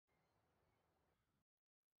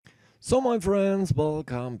So my friends,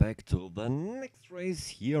 welcome back to the next race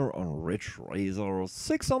here on Ridge Racer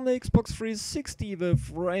 6 on the Xbox 360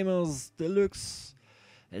 with raimers deluxe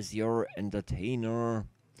as your entertainer.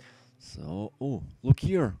 So, oh, look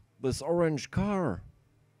here, this orange car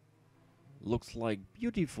looks like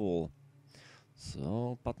beautiful.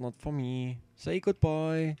 So, but not for me. Say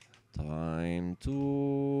goodbye. Time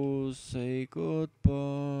to say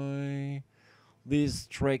goodbye. This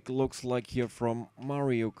track looks like here from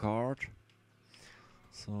Mario Kart.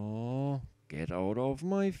 So, get out of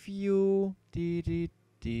my view. Dee dee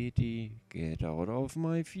dee dee. Get out of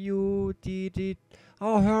my view. Dee dee.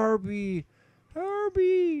 Oh, Herbie!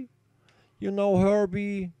 Herbie! You know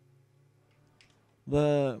Herbie?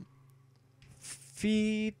 The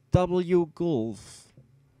VW Golf.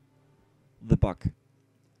 The bug.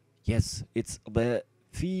 Yes, it's the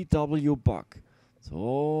VW bug.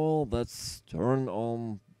 So, let's turn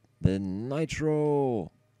on the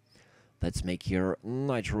nitro. Let's make here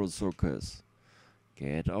nitro circus.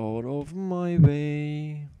 Get out of my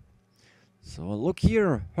way. So look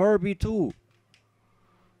here, Herbie 2.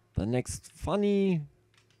 The next funny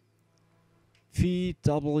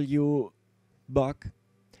VW bug.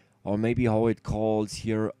 Or maybe how it calls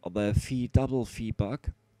here the VW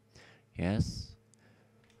bug. Yes.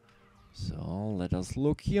 So let us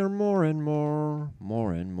look here more and more.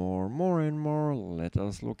 More and more, more and more. Let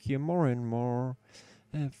us look here more and more.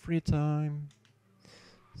 Every time.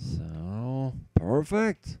 So,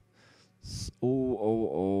 perfect.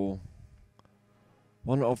 Oh.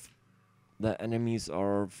 One of the enemies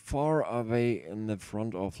are far away in the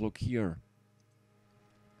front of. Look here.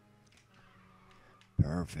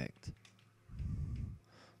 Perfect.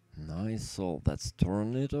 Nice. So, let's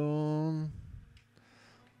turn it on.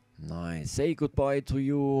 Nice. Say goodbye to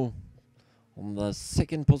you on the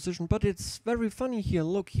second position. But it's very funny here.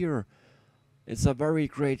 Look here. It's a very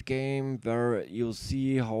great game where you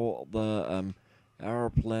see how the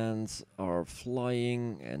airplanes are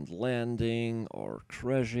flying and landing or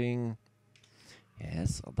crashing.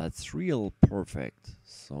 Yes, that's real perfect.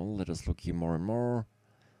 So let us look here more and more.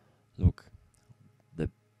 Look,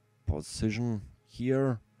 the position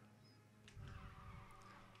here.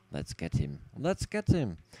 Let's get him. Let's get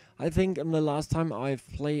him. I think in the last time I've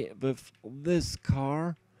played with this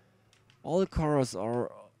car, all cars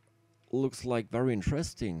are looks like very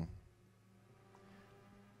interesting.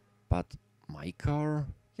 But my car?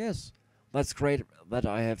 Yes. That's great that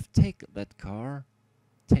I have take that car.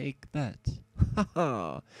 Take that.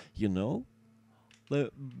 Haha. You know?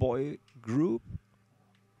 The boy group?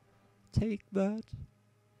 Take that.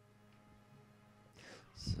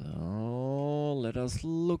 So let us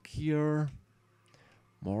look here.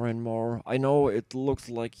 More and more. I know it looks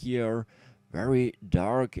like here very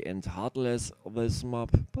dark and heartless, this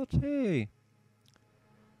map, but hey,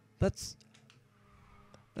 that's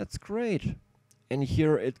great. And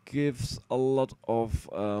here it gives a lot of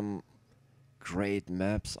great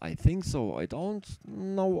maps. I think so. I don't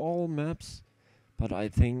know all maps, but I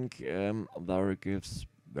think there gives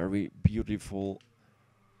very beautiful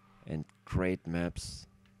and great maps.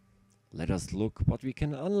 Let us look what we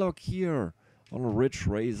can unlock here on Ridge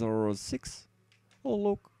Racer 6. Oh,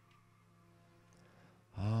 look.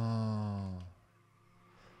 Ah,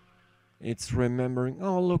 it's remembering.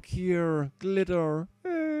 Oh, look here, glitter.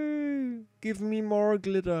 Hey, give me more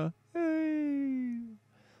glitter. Hey,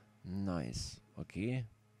 nice. Okay.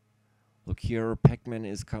 Look here, Pac-Man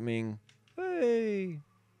is coming. Hey.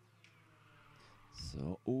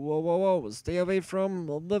 So, whoa. Stay away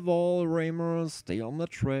from the wall, raimers. Stay on the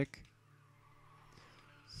track.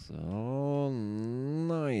 So,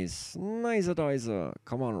 nice. Nicer.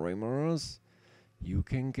 Come on, raimers. You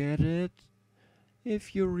can get it.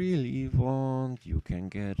 If you really want, you can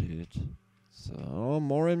get it. So,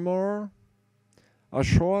 more and more. A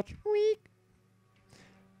short week.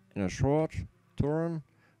 And a short turn.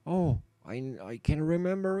 Oh, I can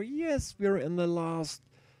remember. Yes, we're in the last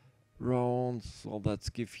round. So let's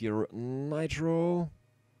give here nitro.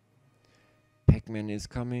 Pac-Man is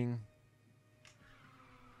coming.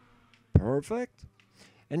 Perfect.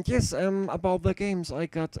 And yes, about the games, I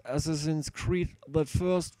got Assassin's Creed, the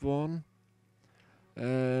first one,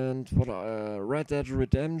 and what Red Dead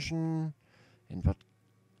Redemption, and what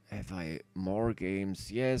have I more games?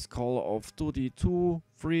 Yes, Call of Duty 2,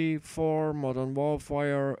 3, 4, Modern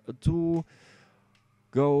Warfare 2,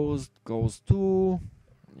 Ghost 2.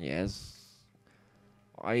 Yes,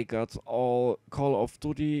 I got all Call of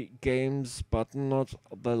Duty games, but not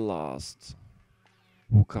the last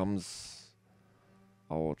who comes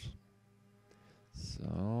out.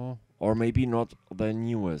 So, or maybe not the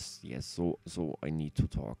newest. Yes, so I need to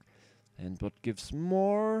talk. And what gives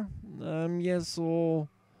more? Yes, so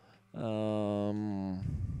um,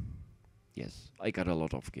 yes, I got a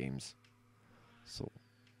lot of games. So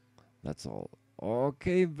that's all.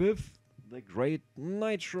 Okay, with the great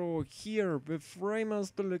Nitro here with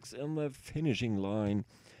raimers Deluxe in the finishing line.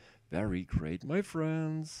 Very great, my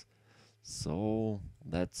friends. So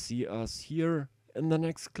let's see us here in the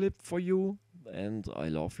next clip for you. And I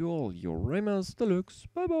love you all. Your raimers Deluxe.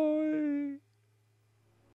 Bye bye.